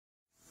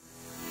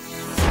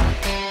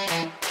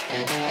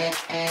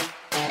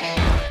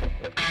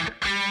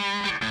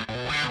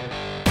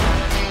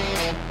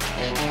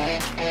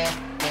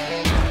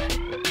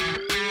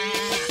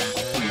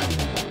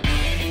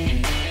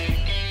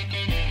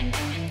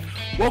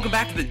Welcome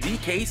back to the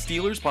DK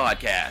Steelers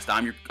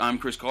podcast. I'm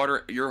Chris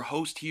Carter, your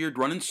host here,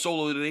 running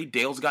solo today.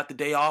 Dale's got the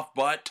day off,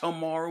 but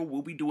tomorrow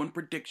we'll be doing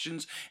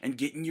predictions and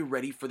getting you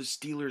ready for the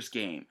Steelers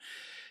game.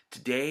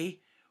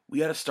 Today, we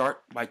got to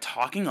start by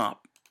talking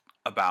up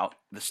about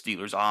the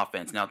Steelers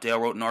offense. Now,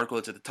 Dale wrote an article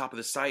that's at the top of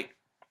the site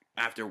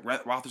after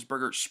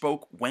Roethlisberger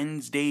spoke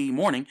Wednesday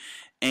morning,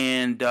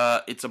 and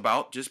it's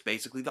about just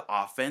basically the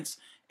offense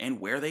and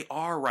where they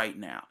are right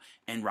now.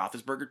 And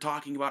Roethlisberger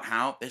talking about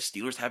how the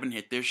Steelers haven't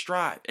hit their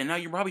stride. And now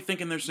you're probably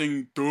thinking they're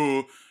saying,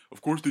 duh,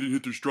 of course they didn't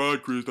hit their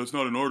stride, Chris, that's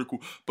not an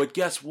article. But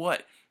guess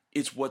what?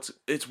 It's what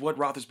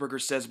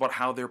Roethlisberger says about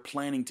how they're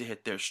planning to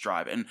hit their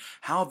stride and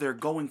how they're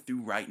going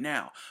through right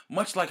now.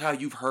 Much like how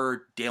you've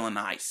heard Dale and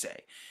I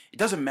say. It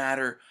doesn't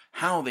matter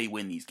how they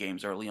win these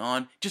games early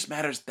on. It just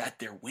matters that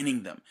they're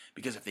winning them.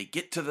 Because if they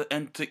get to the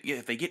end,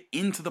 if they get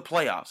into the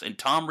playoffs, and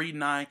Tom Reed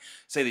and I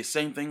say the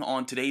same thing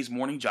on today's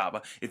Morning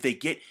Java, if they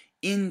get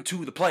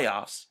into the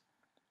playoffs,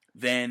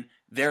 then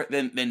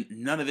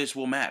none of this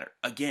will matter.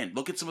 Again,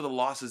 look at some of the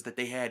losses that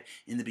they had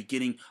in the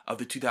beginning of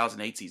the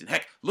 2008 season.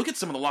 Heck, look at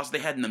some of the losses they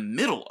had in the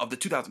middle of the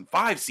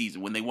 2005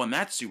 season when they won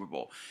that Super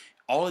Bowl.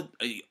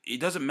 It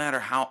doesn't matter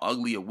how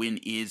ugly a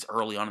win is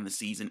early on in the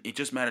season. It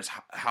just matters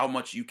how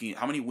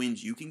many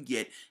wins you can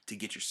get to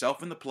get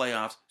yourself in the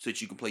playoffs so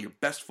that you can play your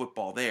best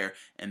football there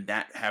and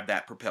have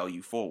that propel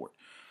you forward.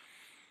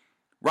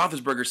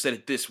 Roethlisberger said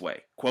it this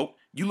way, quote,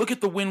 "You look at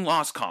the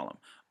win-loss column.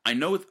 I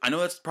know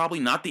that's probably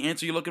not the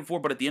answer you're looking for,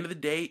 but at the end of the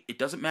day, it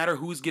doesn't matter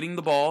who's getting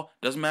the ball.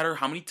 It doesn't matter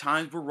how many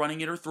times we're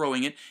running it or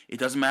throwing it. It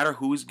doesn't matter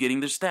who is getting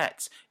their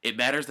stats. It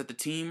matters that the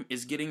team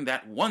is getting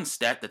that one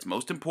stat that's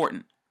most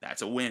important.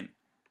 That's a win."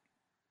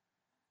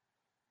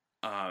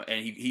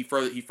 And he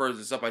furthers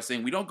this up by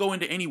saying, "We don't go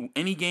into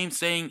any game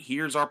saying,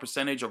 here's our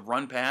percentage of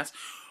run pass.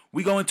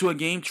 We go into a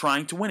game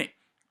trying to win it.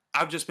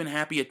 I've just been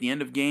happy at the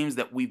end of games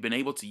that we've been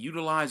able to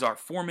utilize our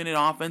 4-minute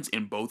offense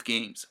in both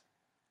games.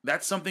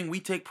 That's something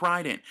we take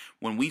pride in.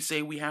 When we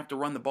say we have to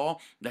run the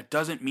ball, that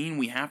doesn't mean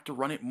we have to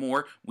run it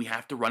more. We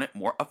have to run it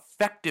more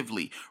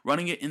effectively.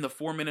 Running it in the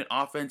 4-minute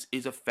offense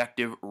is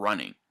effective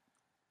running."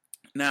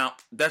 Now,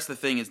 that's the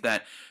thing, is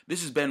that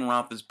this is Ben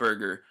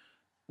Roethlisberger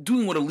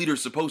doing what a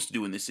leader's supposed to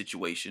do in this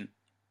situation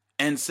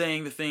and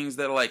saying the things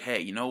that are like, hey,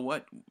 you know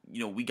what?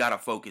 We got to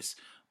focus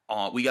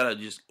on, we got to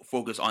just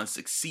focus on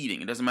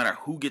succeeding. It doesn't matter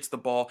who gets the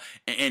ball.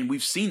 And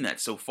we've seen that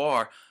so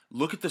far.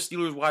 Look at the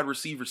Steelers wide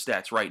receiver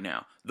stats right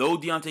now. Though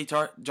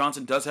Deontay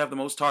Johnson does have the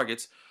most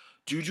targets,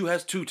 Juju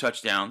has 2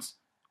 touchdowns,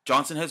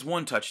 Johnson has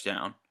 1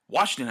 touchdown,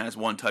 Washington has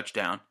 1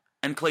 touchdown,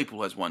 and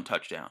Claypool has 1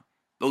 touchdown.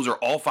 Those are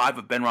all 5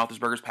 of Ben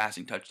Roethlisberger's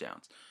passing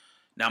touchdowns.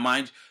 Now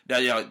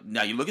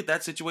you look at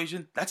that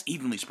situation, that's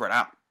evenly spread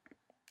out.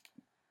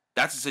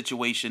 That's a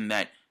situation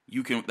that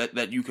you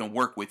can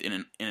work with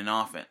in an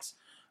offense.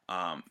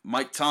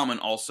 Mike Tomlin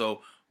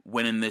also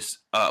went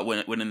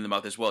in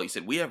about this well. He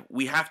said we have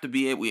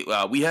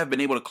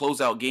been able to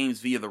close out games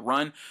via the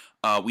run.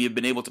 We have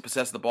been able to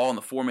possess the ball in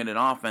the 4-minute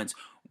offense.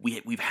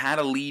 We've had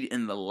a lead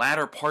in the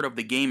latter part of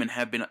the game and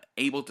have been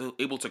able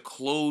to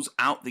close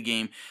out the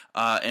game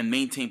and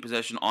maintain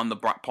possession on the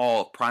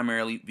ball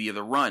primarily via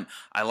the run.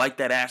 I like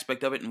that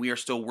aspect of it, and we are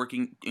still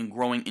working and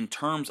growing in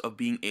terms of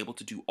being able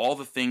to do all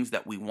the things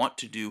that we want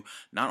to do,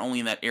 not only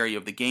in that area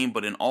of the game,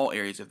 but in all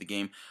areas of the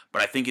game.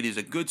 But I think it is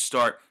a good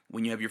start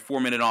when you have your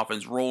 4-minute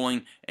offense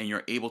rolling and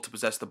you're able to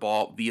possess the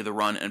ball via the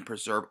run and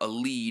preserve a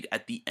lead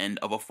at the end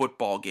of a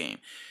football game.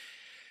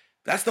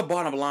 That's the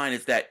bottom line,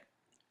 is that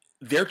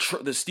the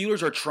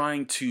Steelers are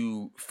trying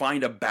to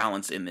find a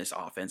balance in this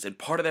offense, and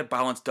part of that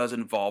balance does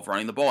involve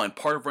running the ball, and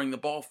part of running the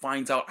ball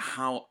finds out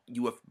how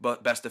you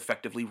best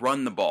effectively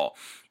run the ball.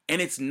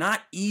 And it's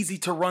not easy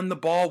to run the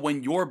ball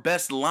when your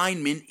best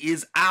lineman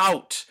is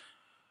out.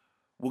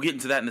 We'll get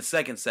into that in the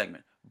second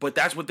segment, but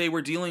that's what they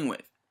were dealing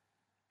with.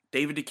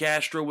 David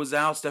DeCastro was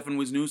out, Stefan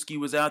Wisniewski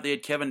was out, they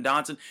had Kevin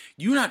Dotson.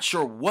 You're not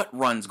sure what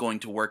run's going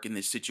to work in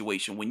this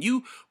situation. When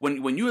you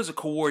as a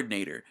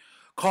coordinator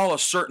call a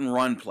certain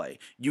run play,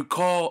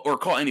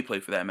 call any play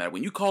for that matter.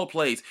 When you call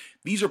plays,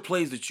 these are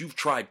plays that you've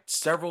tried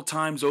several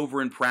times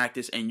over in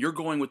practice, and you're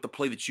going with the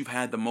play that you've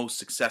had the most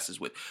successes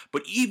with.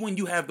 But even when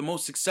you have the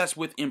most success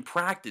with in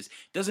practice,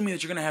 doesn't mean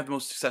that you're going to have the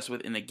most success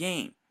with in a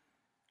game.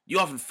 You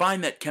often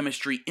find that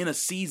chemistry in a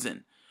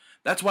season.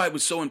 That's why it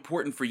was so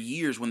important for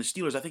years when the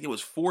Steelers, I think it was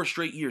 4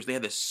 straight years, they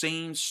had the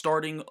same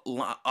starting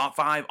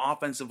 5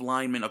 offensive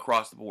linemen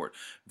across the board.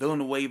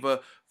 Villanueva,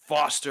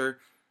 Foster,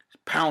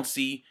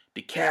 Pouncey,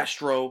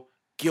 DeCastro,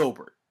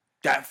 Gilbert.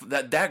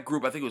 That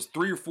group, I think it was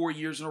 3 or 4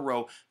 years in a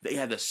row, they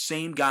had the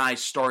same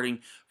guys starting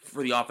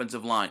for the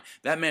offensive line.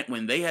 That meant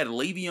when they had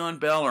Le'Veon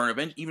Bell or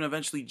even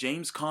eventually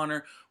James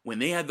Conner, when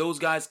they had those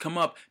guys come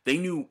up, they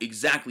knew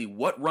exactly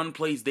what run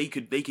plays they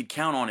could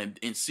count on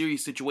in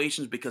serious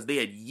situations because they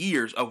had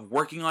years of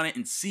working on it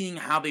and seeing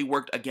how they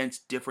worked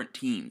against different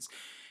teams.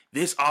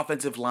 This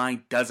offensive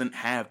line doesn't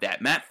have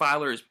that. Matt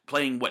Filer is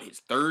playing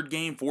his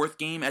 4th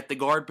game at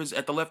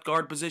the left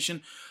guard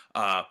position.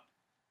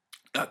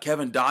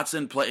 Kevin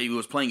Dotson he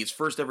was playing his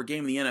first ever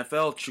game in the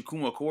NFL.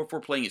 Chukwuma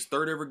Okorafor playing his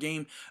third ever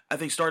game, I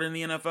think, started in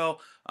the NFL.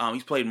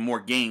 He's played more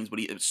games, but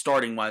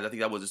starting-wise, I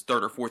think that was his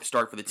third or fourth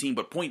start for the team.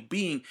 But point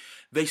being,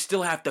 they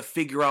still have to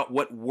figure out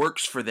what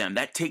works for them.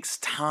 That takes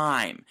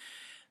time.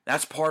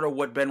 That's part of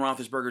what Ben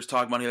Roethlisberger's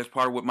talking about here. That's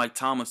part of what Mike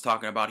Tomlin's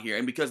talking about here.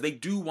 And because they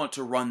do want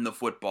to run the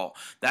football,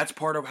 that's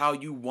part of how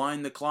you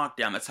wind the clock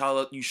down. That's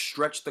how you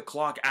stretch the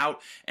clock out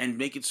and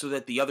make it so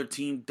that the other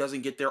team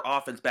doesn't get their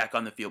offense back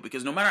on the field.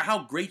 Because no matter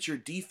how great your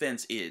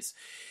defense is,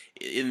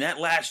 in that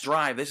last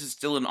drive, this is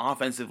still an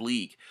offensive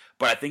league.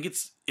 But I think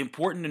it's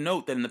important to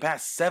note that in the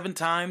past 7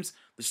 times,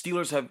 the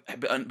Steelers have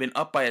been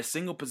up by a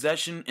single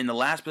possession in the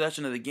last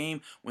possession of the game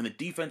when the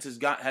defense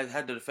has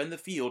had to defend the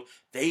field.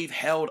 They've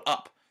held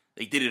up.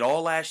 They did it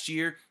all last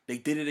year. They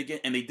did it again,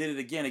 and they did it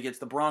again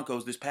against the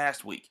Broncos this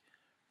past week.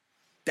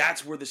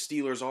 That's where the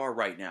Steelers are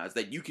right now, is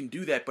that you can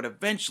do that, but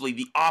eventually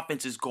the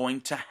offense is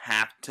going to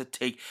have to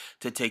take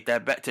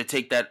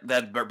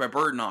that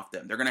burden off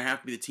them. They're going to have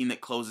to be the team that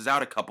closes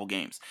out a couple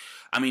games.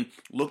 I mean,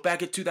 look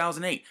back at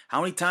 2008.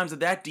 How many times did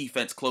that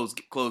defense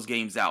close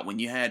games out when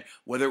you had,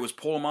 whether it was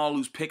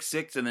Polamalu's pick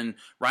six and then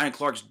Ryan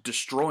Clark's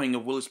destroying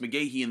of Willis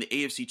McGahee in the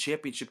AFC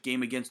Championship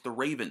game against the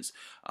Ravens?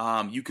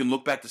 You can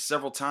look back to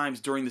several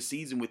times during the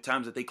season with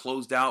times that they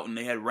closed out and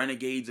they had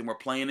renegades and were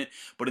playing it.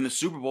 But in the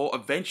Super Bowl,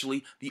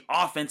 eventually the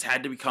offense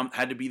had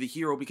to be the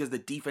hero because the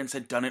defense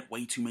had done it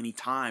way too many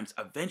times.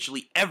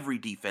 Eventually, every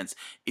defense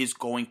is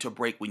going to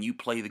break when you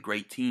play the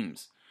great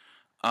teams.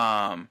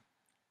 So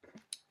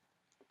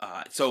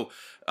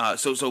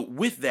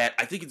with that,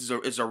 I think it's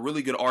a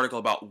really good article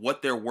about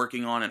what they're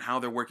working on and how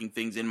they're working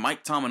things in.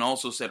 Mike Tomlin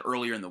also said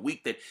earlier in the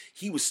week that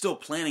he was still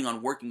planning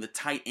on working the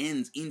tight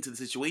ends into the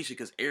situation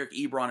because Eric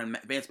Ebron and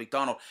Vance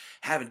McDonald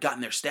haven't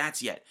gotten their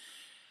stats yet.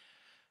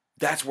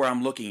 That's where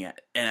I'm looking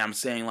at, and I'm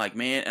saying, like,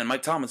 man, and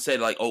Mike Tomlin said,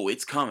 like, oh,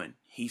 it's coming.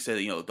 He said,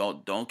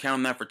 don't count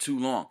on that for too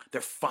long. They're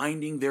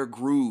finding their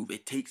groove.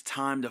 It takes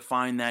time to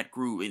find that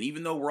groove. And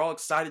even though we're all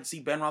excited to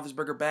see Ben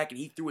Roethlisberger back and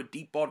he threw a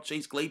deep ball to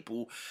Chase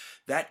Claypool,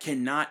 that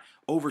cannot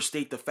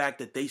overstate the fact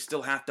that they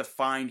still have to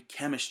find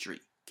chemistry.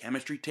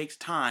 Chemistry takes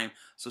time,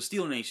 so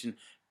Steeler Nation,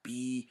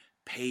 be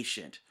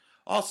patient.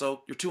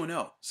 Also, you're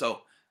 2-0,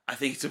 so I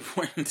think it's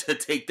important to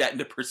take that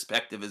into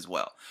perspective as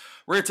well.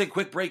 We're going to take a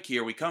quick break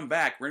here. We come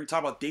back. We're going to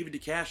talk about David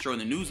DeCastro and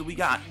the news that we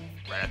got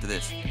right after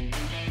this.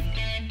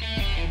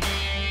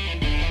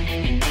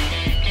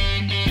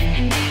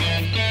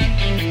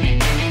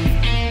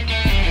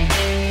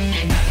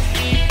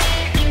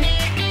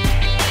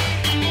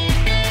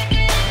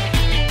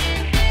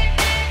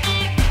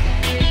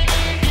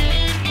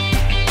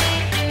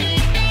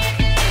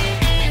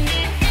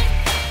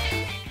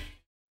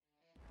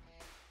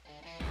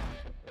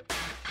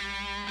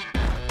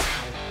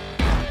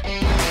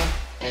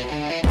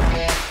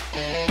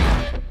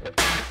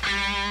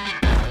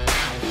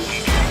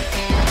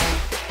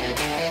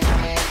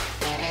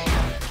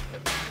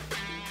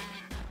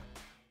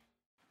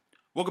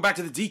 Welcome back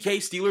to the DK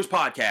Steelers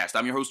podcast.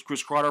 I'm your host,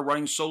 Chris Carter,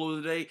 running solo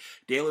today.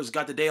 Dale has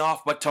got the day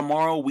off, but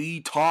tomorrow we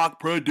talk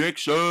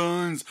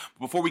predictions.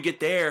 Before we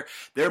get there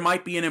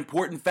might be an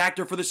important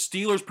factor for the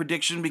Steelers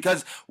prediction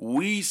because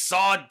we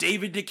saw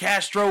David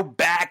DeCastro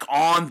back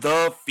on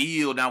the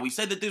field. Now, we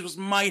said that this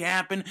might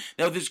happen,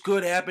 that this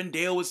could happen.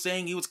 Dale was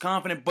saying he was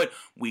confident, but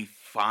we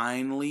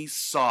finally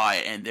saw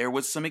it, and there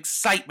was some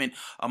excitement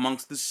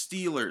amongst the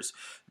Steelers.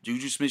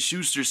 Juju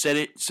Smith-Schuster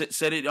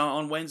said it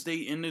on Wednesday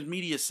in his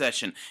media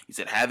session. He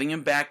said having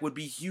him back would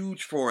be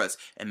huge for us.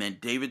 And then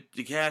David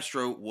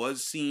DeCastro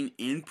was seen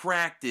in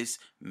practice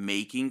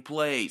making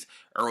plays,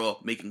 or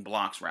making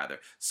blocks rather.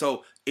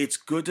 So it's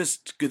good to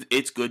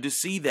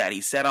see that. He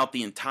sat out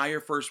the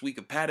entire first week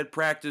of padded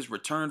practice,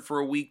 returned for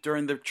a week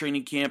during the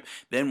training camp,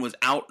 then was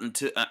out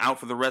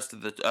for the rest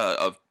of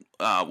the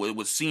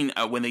was seen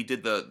when they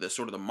did the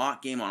sort of the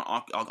mock game on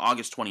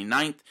August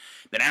 29th.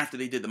 Then after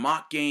they did the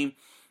mock game,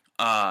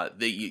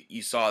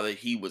 you saw that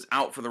he was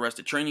out for the rest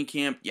of training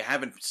camp. You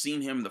haven't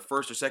seen him the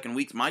first or second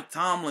weeks. Mike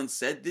Tomlin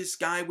said this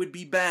guy would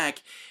be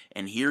back,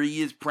 and here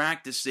he is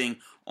practicing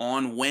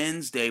on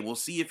Wednesday. We'll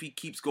see if he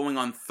keeps going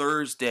on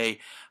Thursday.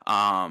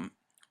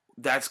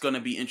 That's going to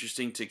be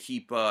interesting to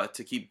keep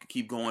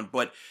going.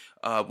 But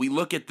we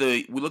look at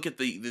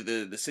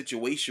the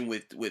situation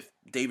with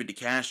David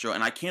DeCastro,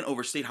 and I can't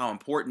overstate how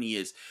important he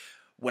is.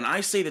 When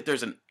I say that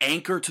there's an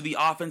anchor to the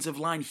offensive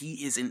line,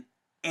 he is an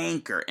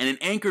anchor. And an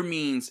anchor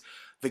means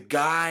the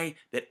guy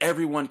that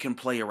everyone can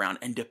play around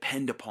and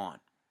depend upon.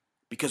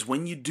 Because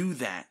when you do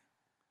that,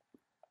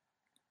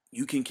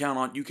 you can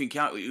count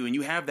when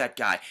you have that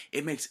guy,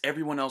 it makes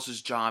everyone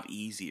else's job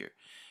easier.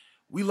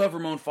 We love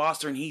Ramon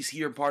Foster, and he's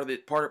here part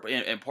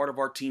of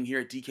our team here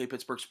at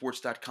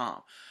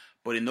DKPittsburghSports.com.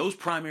 But in those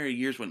primary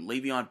years when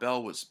Le'Veon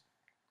Bell was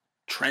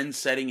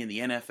trend-setting in the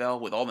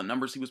NFL with all the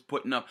numbers he was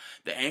putting up,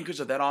 the anchors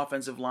of that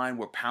offensive line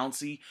were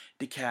Pouncey,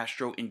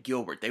 DeCastro, and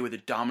Gilbert. They were the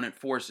dominant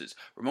forces.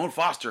 Ramon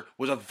Foster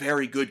was a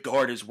very good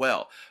guard as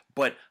well.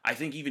 But I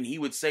think even he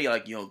would say,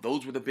 like,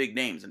 those were the big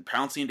names. And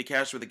Pouncey and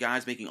DeCastro were the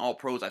guys making all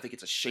pros. I think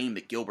it's a shame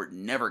that Gilbert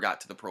never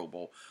got to the Pro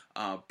Bowl.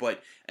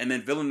 And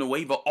then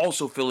Villanueva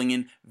also filling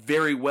in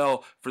very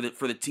well for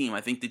the team.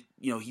 I think that,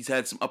 he's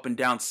had some up and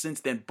downs since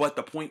then. But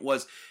the point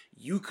was,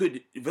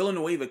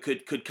 Villanueva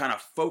could kind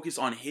of focus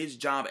on his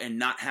job and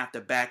not have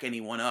to back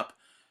anyone up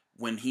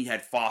when he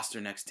had Foster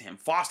next to him.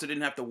 Foster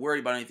didn't have to worry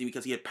about anything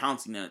because he had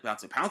Pouncey.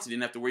 Pouncey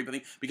didn't have to worry about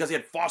anything because he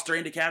had Foster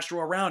and DeCastro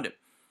around him.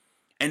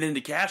 And then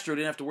DeCastro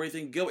didn't have to worry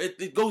anything.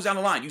 It goes down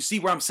the line. You see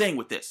where I'm saying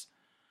with this.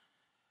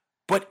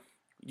 But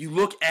you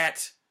look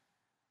at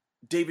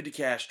David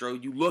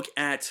DeCastro. You look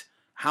at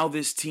how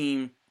this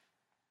team.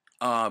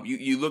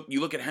 You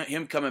look at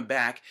him coming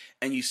back,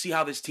 and you see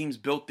how this team's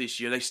built this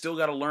year. They still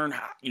got to learn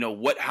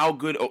how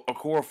good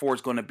Okorafor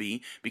is going to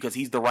be because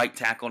he's the right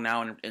tackle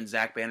now in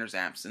Zach Banner's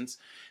absence.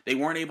 They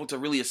weren't able to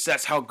really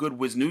assess how good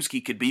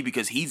Wisniewski could be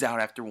because he's out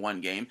after one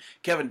game.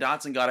 Kevin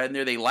Dotson got in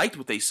there. They liked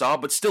what they saw,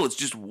 but still, it's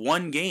just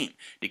one game.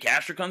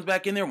 DeCastro comes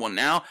back in there. Well,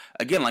 now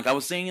again, like I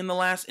was saying in the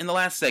last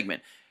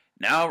segment.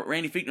 Now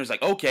Randy Fichtner's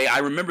like, okay, I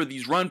remember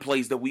these run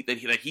plays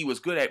that he was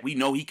good at. We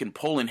know he can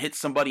pull and hit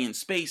somebody in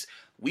space.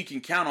 We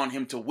can count on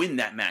him to win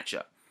that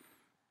matchup.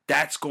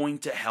 That's going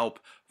to help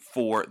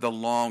for the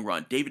long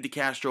run. David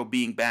DeCastro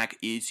being back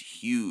is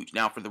huge.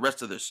 Now, for the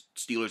rest of the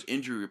Steelers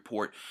injury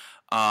report,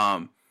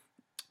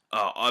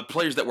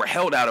 players that were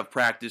held out of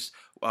practice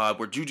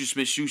were Juju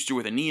Smith-Schuster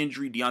with a knee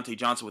injury, Deontay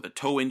Johnson with a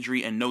toe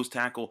injury, and nose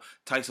tackle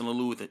Tyson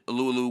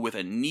Alualu with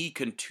a knee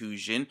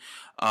contusion.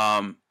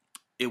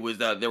 It was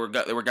there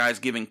were guys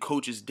giving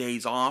coaches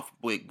days off.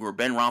 Were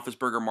Ben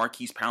Roethlisberger,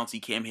 Marquise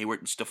Pouncey, Cam Hayward,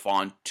 and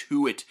Stephon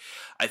Tuitt.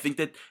 I think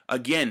that,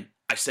 again,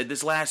 I said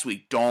this last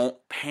week. Don't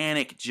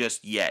panic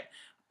just yet.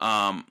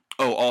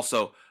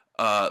 Also,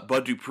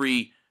 Bud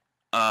Dupree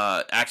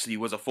actually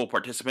was a full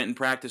participant in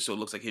practice, so it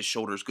looks like his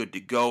shoulder is good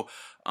to go.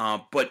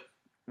 But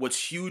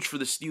what's huge for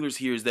the Steelers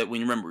here is that when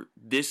you remember,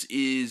 this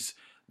is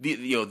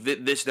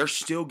they're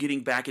still getting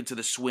back into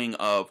the swing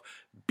of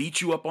beat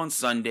you up on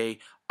Sunday,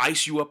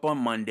 ice you up on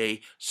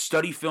Monday,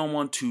 study film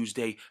on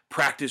Tuesday,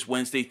 practice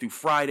Wednesday through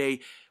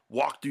Friday,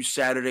 walk through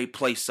Saturday,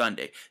 play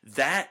Sunday.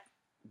 That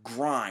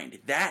grind,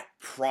 that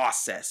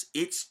process,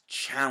 it's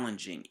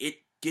challenging.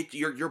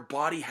 Your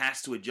body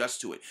has to adjust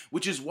to it,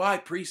 which is why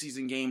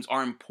preseason games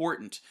are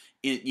important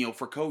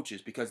for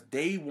coaches, because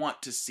they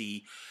want to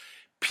see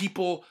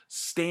people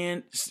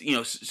stand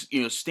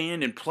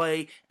and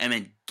play, and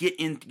then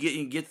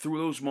get through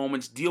those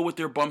moments, deal with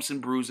their bumps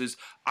and bruises,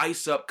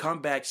 ice up,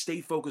 come back,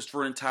 stay focused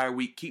for an entire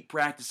week, keep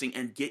practicing,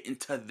 and get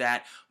into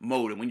that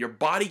mode. And when your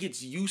body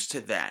gets used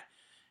to that,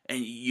 and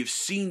you've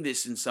seen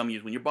this in some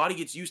years, when your body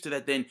gets used to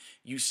that, then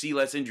you see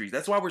less injuries.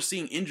 That's why we're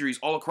seeing injuries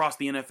all across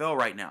the NFL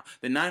right now.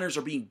 The Niners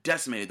are being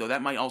decimated, though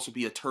that might also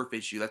be a turf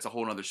issue. That's a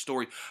whole other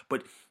story.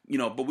 But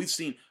we've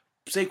seen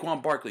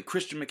Saquon Barkley,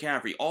 Christian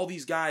McCaffrey, all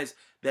these guys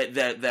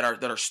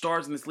that are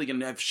stars in this league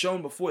and have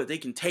shown before that they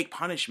can take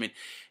punishment.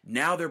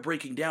 Now they're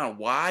breaking down.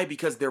 Why?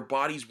 Because their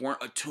bodies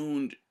weren't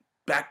attuned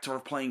back to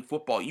playing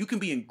football. You can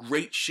be in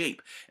great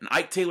shape. And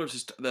Ike Taylor,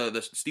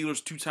 the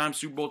Steelers' two-time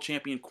Super Bowl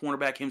champion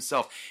cornerback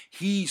himself,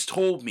 he's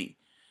told me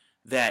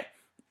that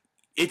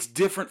it's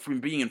different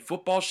from being in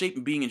football shape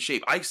and being in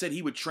shape. Ike said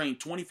he would train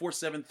 24/7,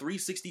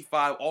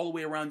 365 all the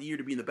way around the year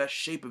to be in the best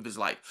shape of his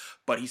life.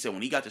 But he said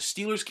when he got to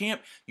Steelers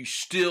camp, you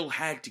still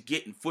had to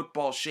get in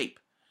football shape.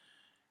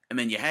 And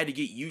then you had to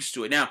get used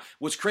to it. Now,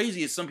 what's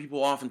crazy is some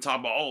people often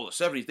talk about, the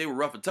 70s, they were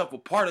rough and tough.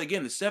 Well, the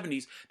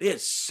 70s, they had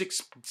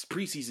 6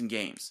 preseason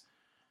games.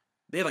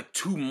 They had like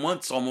 2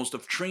 months almost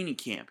of training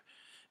camp.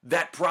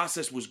 That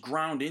process was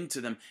ground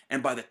into them.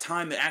 And by the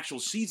time the actual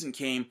season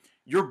came,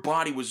 your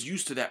body was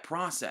used to that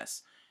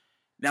process.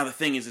 Now, the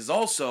thing is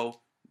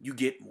also, you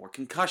get more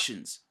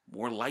concussions,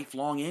 more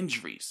lifelong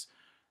injuries.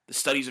 The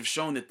studies have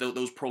shown that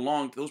those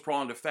prolonged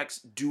effects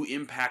do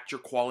impact your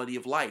quality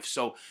of life.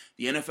 So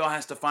the NFL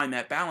has to find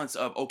that balance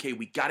of, okay,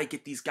 we got to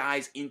get these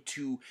guys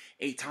into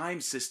a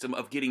time system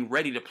of getting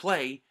ready to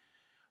play,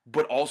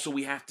 but also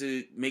we have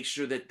to make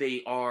sure that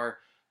they are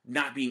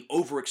not being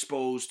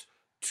overexposed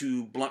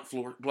to blunt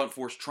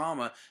force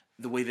trauma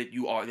the way that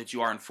you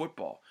are in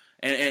football.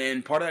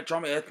 And part of that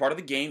trauma, that's part of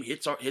the game.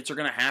 Hits are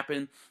going to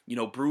happen.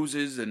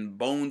 Bruises and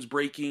bones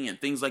breaking and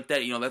things like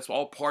that. That's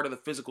all part of the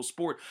physical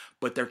sport.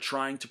 But they're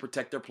trying to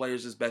protect their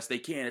players as best they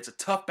can. It's a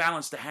tough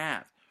balance to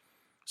have.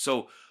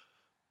 So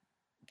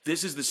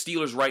this is the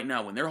Steelers right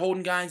now. When they're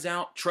holding guys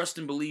out, trust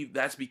and believe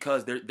that's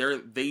because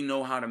they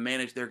know how to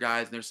manage their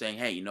guys. And they're saying,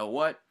 hey, you know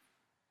what?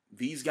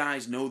 These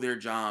guys know their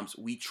jobs.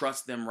 We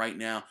trust them right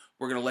now.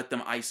 We're going to let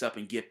them ice up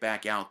and get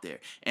back out there.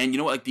 And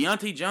like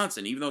Deontay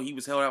Johnson, even though he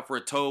was held out for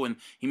a toe and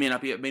he may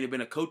have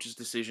been a coach's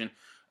decision,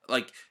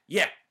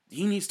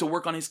 he needs to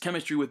work on his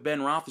chemistry with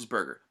Ben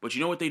Roethlisberger. But you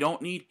know what they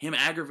don't need? Him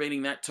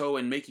aggravating that toe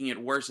and making it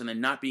worse and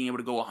then not being able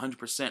to go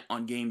 100%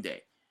 on game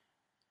day.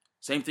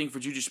 Same thing for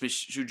Juju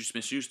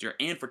Smith-Schuster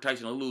and for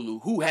Tyson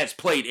Alualu, who has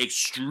played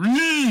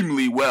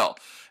extremely well.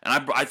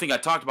 And I think I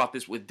talked about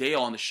this with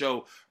Dale on the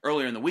show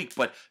earlier in the week,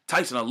 but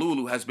Tyson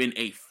Alualu has been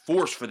a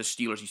force for the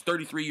Steelers. He's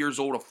 33 years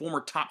old, a former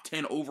top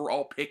 10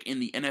 overall pick in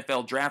the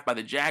NFL draft by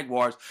the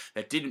Jaguars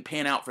that didn't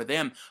pan out for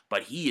them,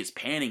 but he is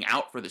panning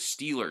out for the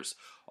Steelers.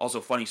 Also,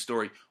 funny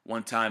story,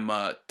 one time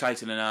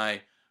Tyson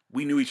and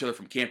we knew each other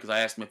from camp because I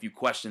asked him a few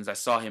questions. I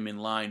saw him in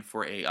line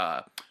for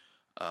a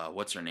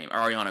what's her name?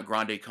 Ariana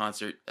Grande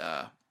concert.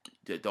 I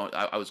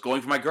was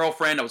going for my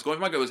girlfriend. It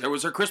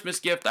was her Christmas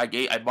gift.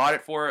 I bought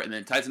it for her, and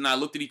then Tyson and I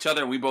looked at each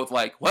other, and we both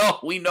like, well,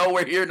 we know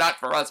we're here not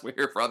for us. We're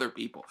here for other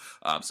people.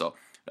 So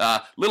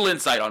little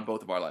insight on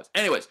both of our lives.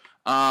 Anyways,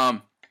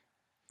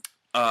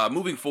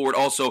 moving forward,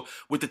 also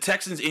with the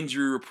Texans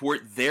injury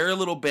report, they're a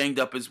little banged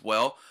up as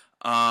well.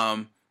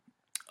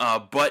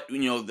 But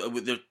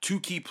the two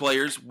key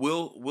players,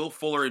 Will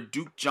Fuller and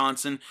Duke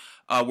Johnson,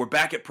 were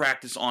back at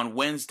practice on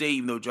Wednesday,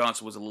 even though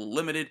Johnson was a little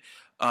limited.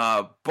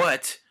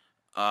 But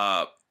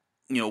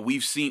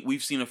we've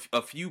seen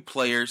a few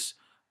players,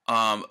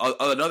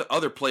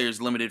 other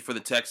players limited for the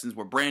Texans.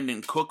 Were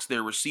Brandon Cooks,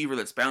 their receiver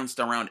that's bounced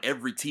around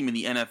every team in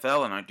the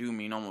NFL, and I do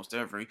mean almost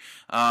every.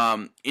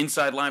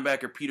 Inside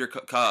linebacker Peter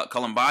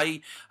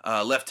Kalambayi,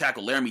 left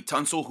tackle Laramie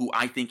Tunsil, who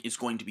I think is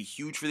going to be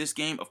huge for this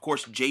game. Of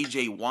course,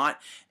 J.J.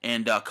 Watt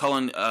and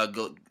Cullen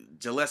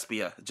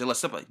Gillespie. I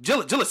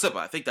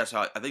think that's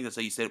how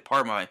you said it.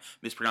 Pardon my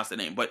mispronounced the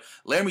name, but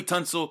Laramie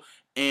Tunsil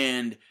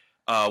and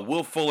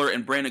Will Fuller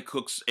and Brandon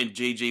Cooks and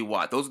J.J.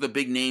 Watt. Those are the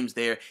big names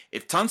there.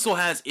 If Tunsil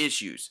has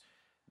issues,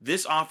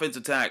 these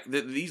offensive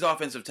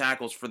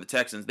tackles for the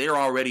Texans, they are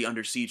already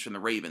under siege from the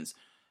Ravens.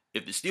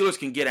 If the Steelers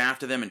can get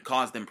after them and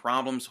cause them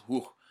problems,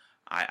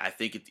 I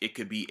think it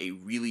could be a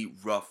really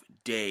rough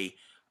day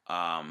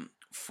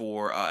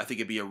for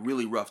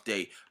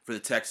the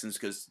Texans,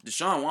 because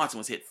Deshaun Watson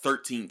was hit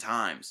 13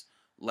 times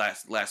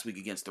last week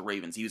against the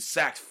Ravens. He was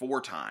sacked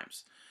 4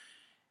 times.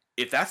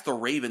 If that's the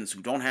Ravens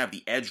who don't have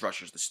the edge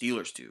rushers the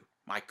Steelers do,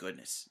 my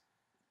goodness,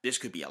 this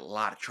could be a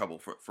lot of trouble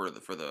for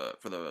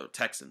the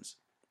Texans.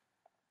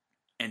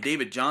 And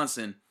David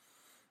Johnson,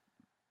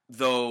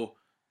 though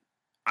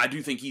I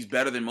do think he's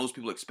better than most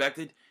people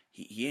expected,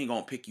 he ain't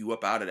gonna pick you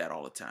up out of that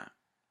all the time.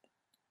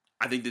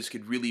 I think this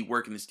could really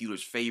work in the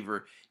Steelers'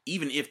 favor.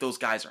 Even if those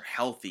guys are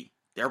healthy,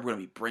 they're going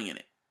to be bringing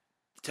it.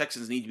 The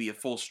Texans need to be at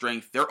full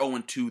strength. They're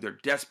 0-2. They're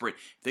desperate.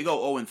 If they go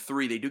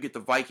 0-3, they do get the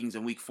Vikings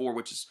in Week 4,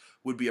 which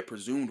would be a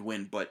presumed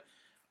win. But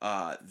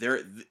they're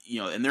in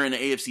the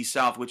AFC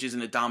South, which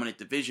isn't a dominant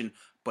division,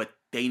 but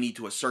they need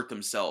to assert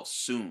themselves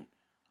soon.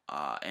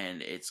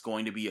 And it's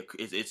going to be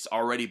it's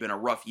already been a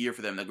rough year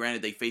for them. Now,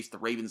 granted, they faced the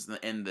Ravens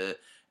and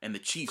the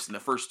Chiefs in the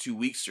first 2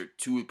 weeks, or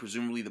two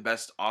presumably the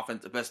best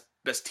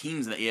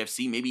teams in the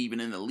AFC, maybe even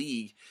in the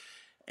league.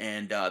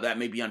 And that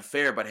may be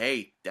unfair, but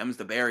hey, them's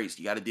the berries.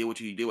 You got to deal with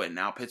what you do. And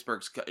now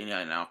Pittsburgh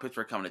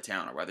coming to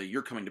town, or rather,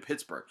 you're coming to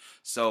Pittsburgh.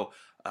 So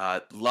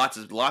lots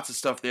of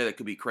stuff there that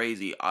could be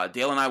crazy.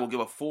 Dale and I will give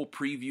a full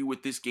preview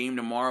with this game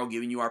tomorrow,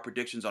 giving you our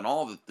predictions on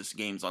all of the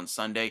games on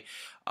Sunday,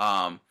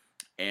 and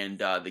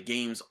the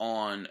games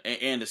and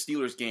the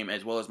Steelers game,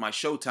 as well as my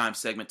Showtime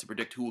segment to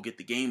predict who will get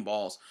the game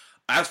balls.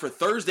 As for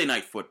Thursday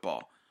night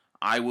football,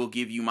 I will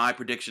give you my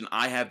prediction.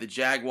 I have the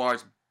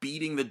Jaguars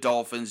beating the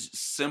Dolphins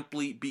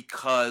simply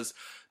because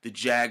the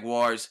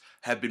Jaguars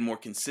have been more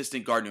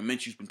consistent. Gardner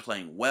Minshew's been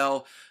playing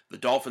well. The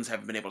Dolphins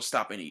haven't been able to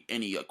stop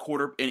any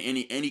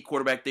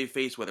quarterback they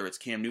face, whether it's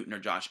Cam Newton or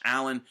Josh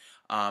Allen.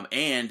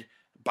 And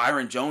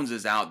Byron Jones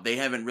is out. They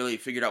haven't really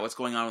figured out what's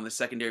going on in the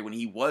secondary when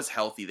he was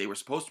healthy. They were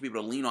supposed to be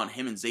able to lean on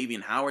him and Xavier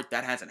Howard.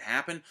 That hasn't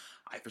happened.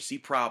 I foresee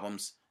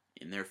problems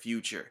in their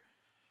future.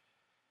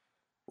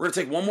 We're going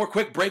to take one more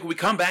quick break. When we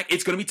come back,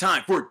 it's going to be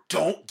time for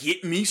Don't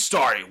Get Me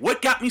Started.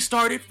 What got me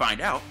started?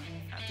 Find out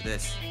after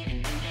this.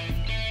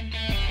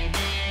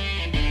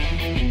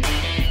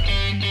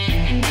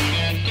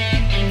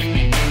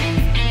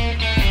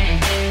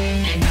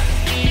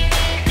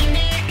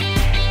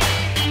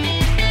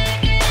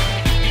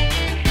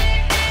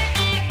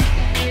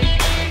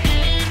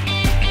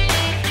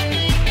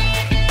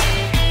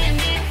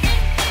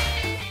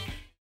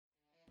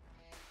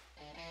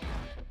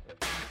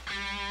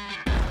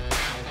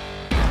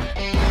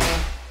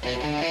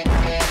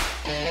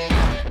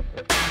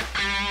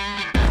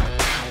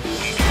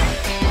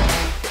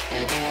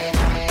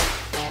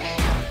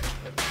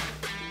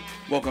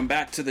 Welcome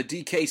back to the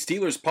DK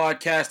Steelers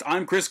podcast.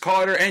 I'm Chris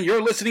Carter, and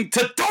you're listening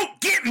to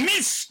Don't Get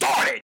Me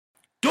Started.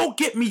 Don't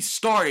get me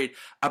started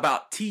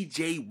about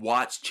TJ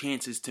Watt's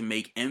chances to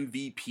make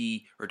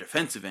MVP or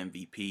defensive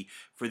MVP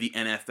for the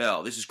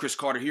NFL. This is Chris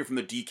Carter here from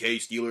the DK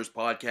Steelers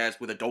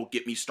podcast with a Don't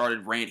Get Me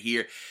Started rant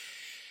here.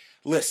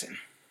 Listen,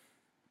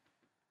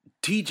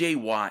 TJ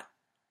Watt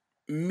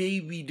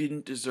maybe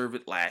didn't deserve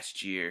it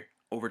last year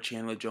over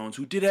Chandler Jones,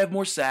 who did have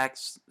more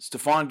sacks,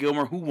 Stephon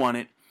Gilmore, who won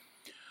it.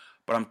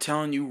 But I'm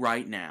telling you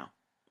right now,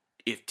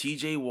 if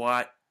TJ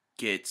Watt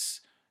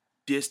gets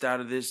dissed out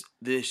of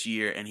this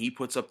year and he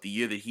puts up the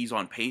year that he's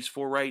on pace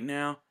for right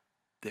now,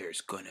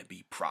 there's going to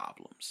be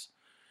problems.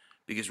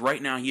 because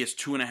right now he has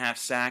 2.5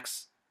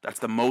 sacks. That's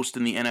the most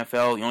in the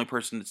NFL. The only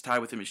person that's tied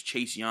with him is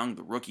Chase Young,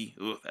 the rookie.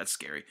 Ugh, that's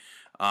scary.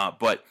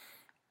 But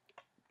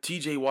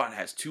TJ Watt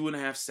has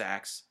 2.5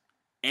 sacks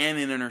and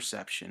an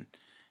interception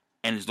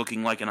and is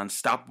looking like an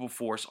unstoppable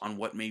force on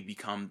what may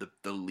become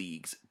the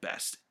league's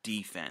best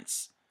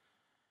defense.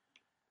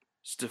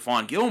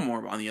 Stephon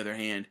Gilmore, on the other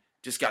hand,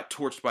 just got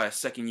torched by a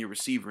second-year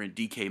receiver in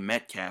DK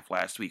Metcalf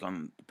last week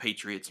on the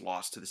Patriots'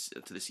 loss to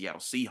the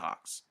Seattle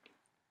Seahawks.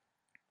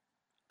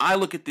 I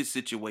look at this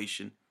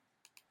situation,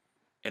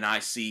 and I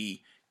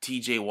see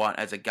TJ Watt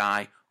as a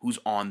guy who's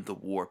on the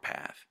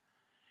warpath.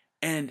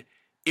 And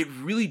it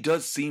really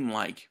does seem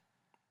like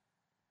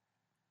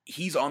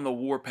he's on the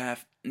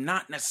warpath,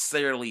 not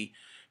necessarily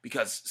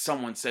because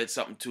someone said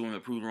something to him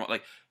that proved him wrong.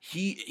 Like,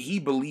 he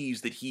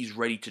believes that he's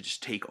ready to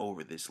just take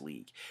over this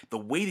league. The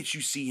way that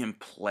you see him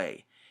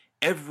play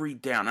every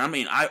down. I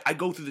mean, I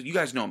go through you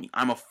guys know me.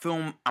 I'm a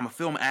film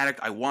addict.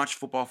 I watch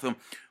football film.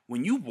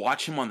 When you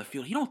watch him on the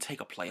field, he don't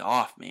take a play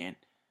off, man.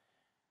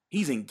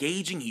 He's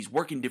engaging. He's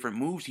working different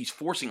moves. He's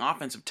forcing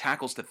offensive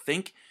tackles to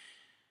think.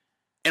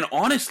 And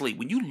honestly,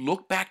 when you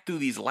look back through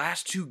these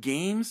last 2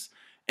 games,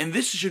 and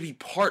this should be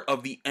part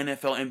of the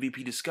NFL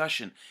MVP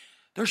discussion,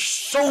 there's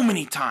so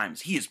many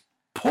times he is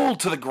pulled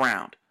to the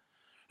ground.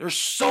 There's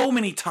so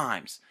many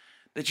times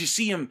that you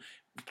see him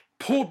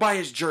pulled by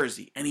his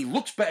jersey, and he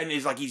looks back, and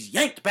it's like he's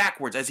yanked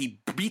backwards as he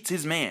beats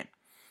his man,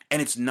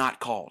 and it's not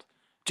called.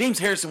 James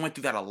Harrison went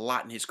through that a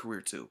lot in his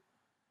career too.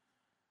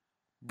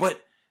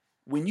 But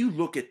when you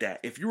look at that,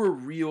 if you're a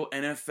real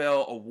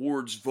NFL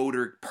awards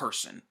voter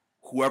person,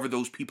 whoever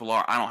those people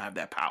are, I don't have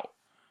that power.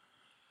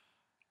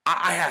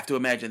 I have to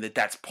imagine that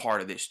that's part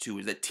of this too,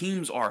 is that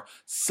teams are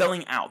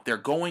selling out. They're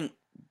going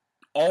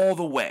all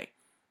the way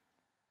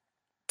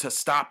to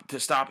stop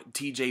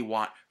TJ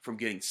Watt from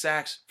getting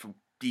sacks, from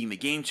being the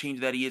game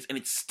changer that he is, and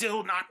it's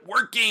still not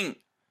working.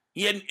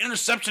 He had an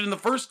interception in the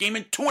first game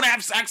and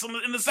 2.5 sacks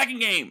in the second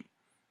game.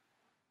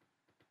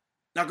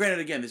 Now, granted,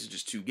 again, this is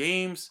just 2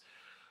 games,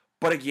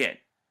 but again,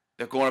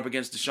 they're going up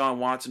against Deshaun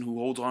Watson, who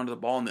holds on to the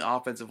ball in the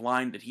offensive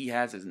line that he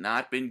has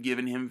not been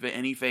giving him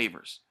any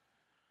favors.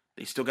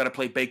 They still got to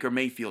play Baker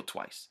Mayfield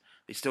twice.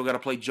 They still got to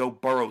play Joe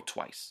Burrow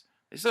twice.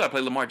 They still got to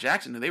play Lamar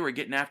Jackson, who they were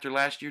getting after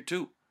last year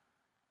too.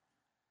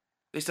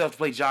 They still have to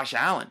play Josh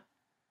Allen.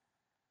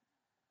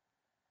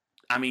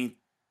 I mean,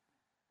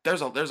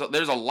 there's a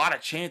lot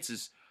of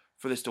chances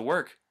for this to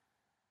work.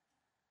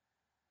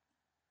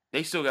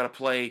 They still got to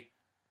play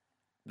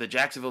the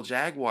Jacksonville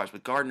Jaguars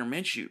with Gardner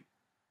Minshew,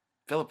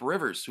 Phillip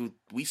Rivers, who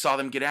we saw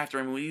them get after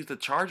him when we used the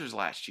Chargers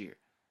last year.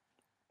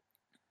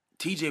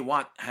 TJ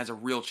Watt has a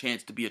real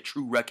chance to be a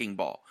true wrecking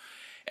ball.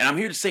 And I'm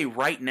here to say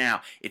right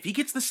now, if he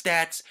gets the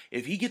stats,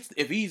 if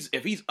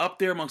he's up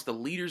there amongst the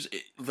leaders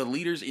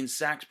in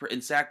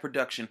sack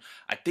production,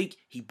 I think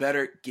he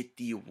better get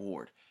the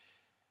award.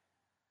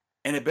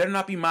 And it better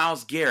not be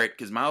Myles Garrett,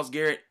 because Myles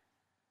Garrett,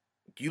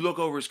 you look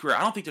over his career,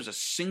 I don't think there's a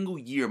single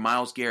year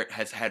Myles Garrett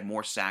has had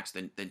more sacks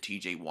than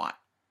TJ Watt.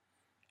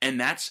 And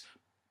that's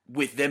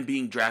with them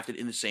being drafted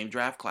in the same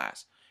draft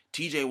class.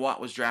 TJ Watt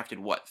was drafted,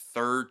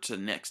 third to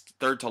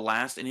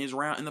last in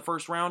the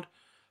first round?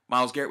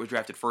 Myles Garrett was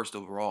drafted first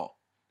overall.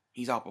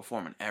 He's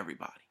outperforming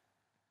everybody.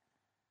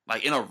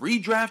 Like, in a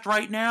redraft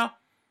right now,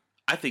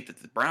 I think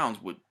that the Browns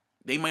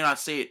they might not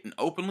say it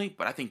openly,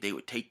 but I think they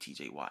would take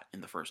TJ Watt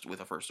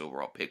with a first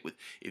overall pick,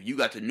 if you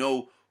got to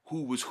know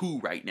who was who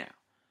right now.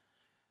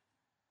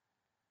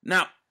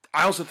 Now,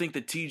 I also think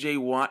that TJ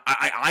Watt,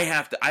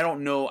 I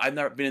don't know, I've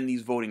never been in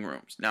these voting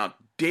rooms. Now,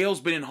 Dale's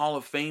been in Hall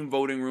of Fame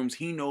voting rooms.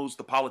 He knows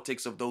the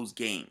politics of those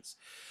games.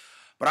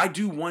 But I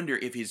do wonder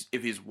if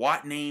his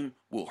Watt name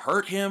will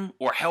hurt him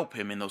or help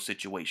him in those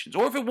situations.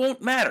 Or if it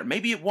won't matter.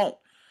 Maybe it won't.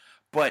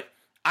 But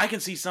I can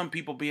see some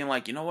people being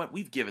like, you know what?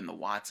 We've given the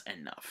Watts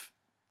enough.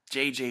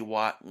 J.J.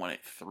 Watt won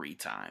it 3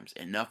 times.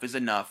 Enough is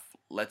enough.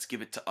 Let's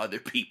give it to other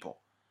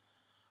people.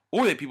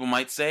 Or that people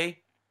might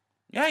say,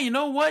 yeah, you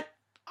know what?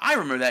 I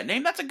remember that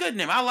name. That's a good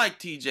name. I like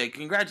TJ.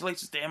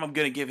 Congratulations to him. I'm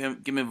going to give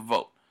him a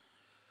vote.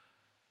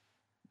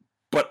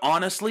 But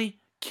honestly,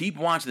 keep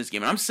watching this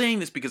game. And I'm saying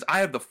this because I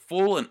have the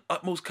full and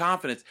utmost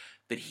confidence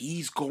that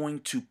he's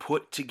going to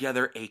put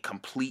together a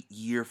complete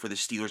year for the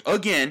Steelers.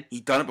 Again,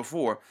 he's done it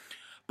before.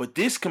 But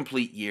this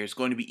complete year is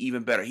going to be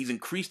even better. He's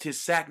increased his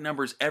sack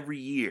numbers every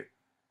year.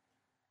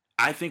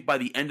 I think by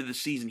the end of the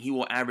season, he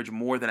will average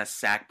more than a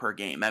sack per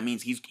game. That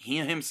means he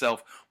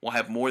himself will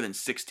have more than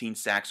 16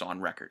 sacks on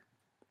record.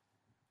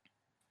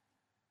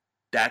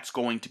 That's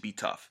going to be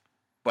tough.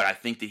 But I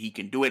think that he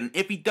can do it. And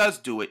if he does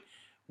do it,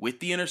 with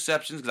the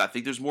interceptions, because I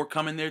think there's more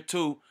coming there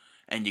too,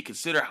 and you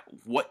consider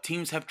what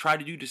teams have tried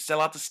to do to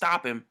sell out to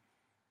stop him,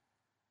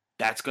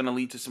 that's going to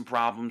lead to some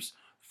problems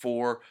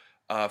for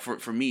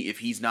me if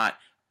he's not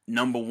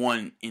number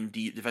one in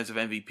defensive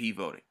MVP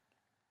voting.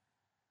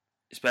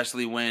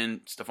 Especially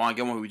when Stephon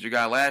Gilmore, who was your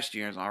guy last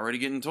year, is already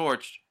getting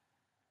torched.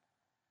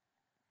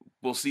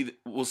 We'll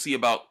see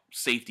about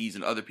safeties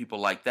and other people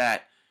like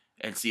that,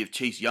 and see if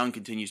Chase Young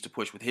continues to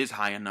push with his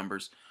high-end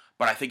numbers.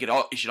 But I think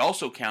it should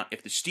also count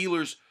if the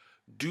Steelers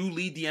do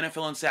lead the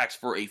NFL in sacks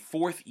for a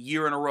 4th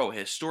year in a row. A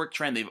historic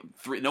trend.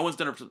 No one's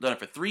done it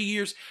for 3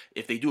 years.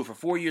 If they do it for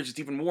 4 years, it's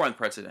even more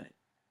unprecedented.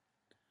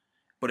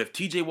 But if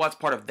TJ Watt's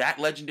part of that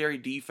legendary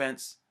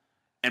defense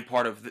and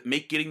part of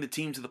getting the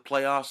team to the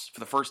playoffs for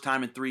the first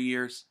time in 3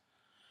 years,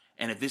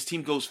 and if this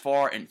team goes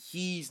far and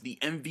he's the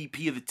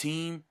MVP of the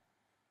team,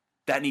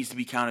 that needs to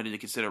be counted into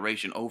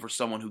consideration over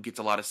someone who gets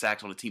a lot of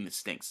sacks on a team that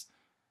stinks.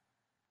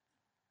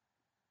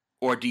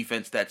 Or a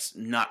defense that's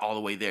not all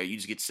the way there. You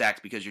just get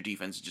sacked because your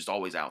defense is just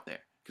always out there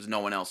because no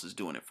one else is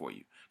doing it for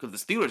you. Because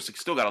the Steelers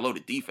still got a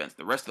loaded defense.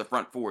 The rest of the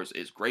front four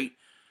is great.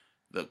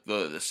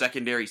 The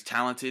secondary's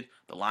talented.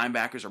 The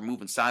linebackers are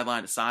moving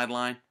sideline to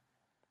sideline.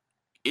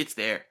 It's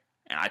there.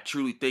 And I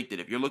truly think that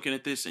if you're looking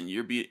at this and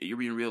you're being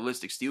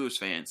realistic Steelers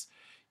fans,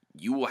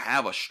 you will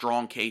have a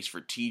strong case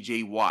for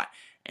TJ Watt.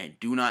 And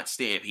do not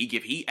stay. If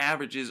he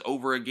averages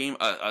over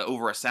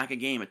a sack a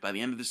game by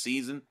the end of the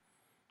season,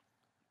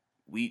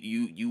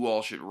 you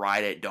all should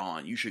ride at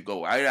dawn. You should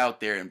go right out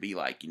there and be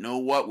like, you know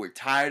what? We're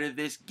tired of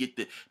this. Get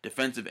the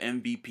defensive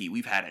MVP.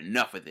 We've had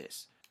enough of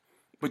this.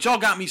 But y'all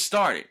got me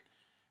started.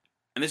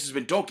 And this has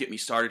been Don't Get Me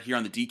Started here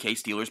on the DK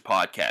Steelers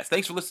podcast.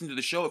 Thanks for listening to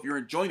the show. If you're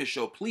enjoying the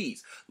show,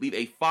 please leave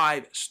a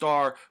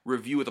 5-star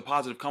review with a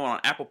positive comment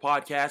on Apple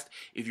Podcast.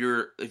 If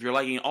you're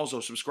liking it, also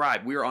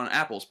subscribe. We're on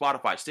Apple,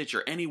 Spotify,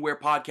 Stitcher, anywhere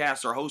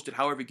podcasts are hosted.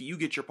 However you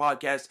get your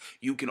podcast,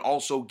 you can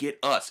also get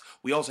us.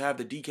 We also have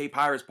the DK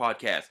Pirates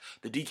podcast,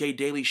 the DK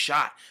Daily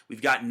Shot.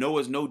 We've got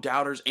Noah's No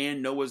Doubters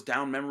and Noah's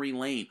Down Memory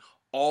Lane.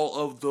 All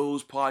of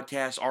those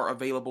podcasts are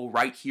available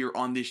right here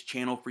on this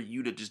channel for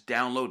you to just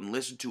download and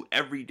listen to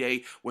every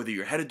day, whether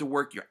you're headed to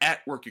work, you're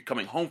at work, you're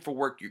coming home for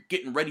work, you're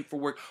getting ready for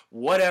work,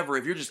 whatever.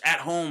 If you're just at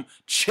home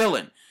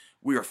chilling,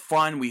 we are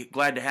fun. We're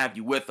glad to have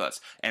you with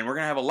us. And we're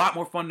going to have a lot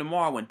more fun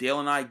tomorrow when Dale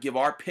and I give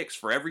our picks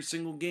for every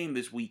single game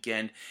this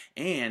weekend.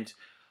 And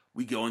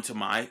we go into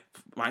my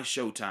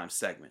Showtime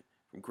segment.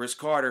 From Chris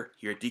Carter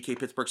here at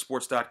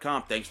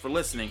DKPittsburghSports.com. Thanks for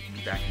listening.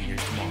 Be back here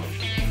tomorrow.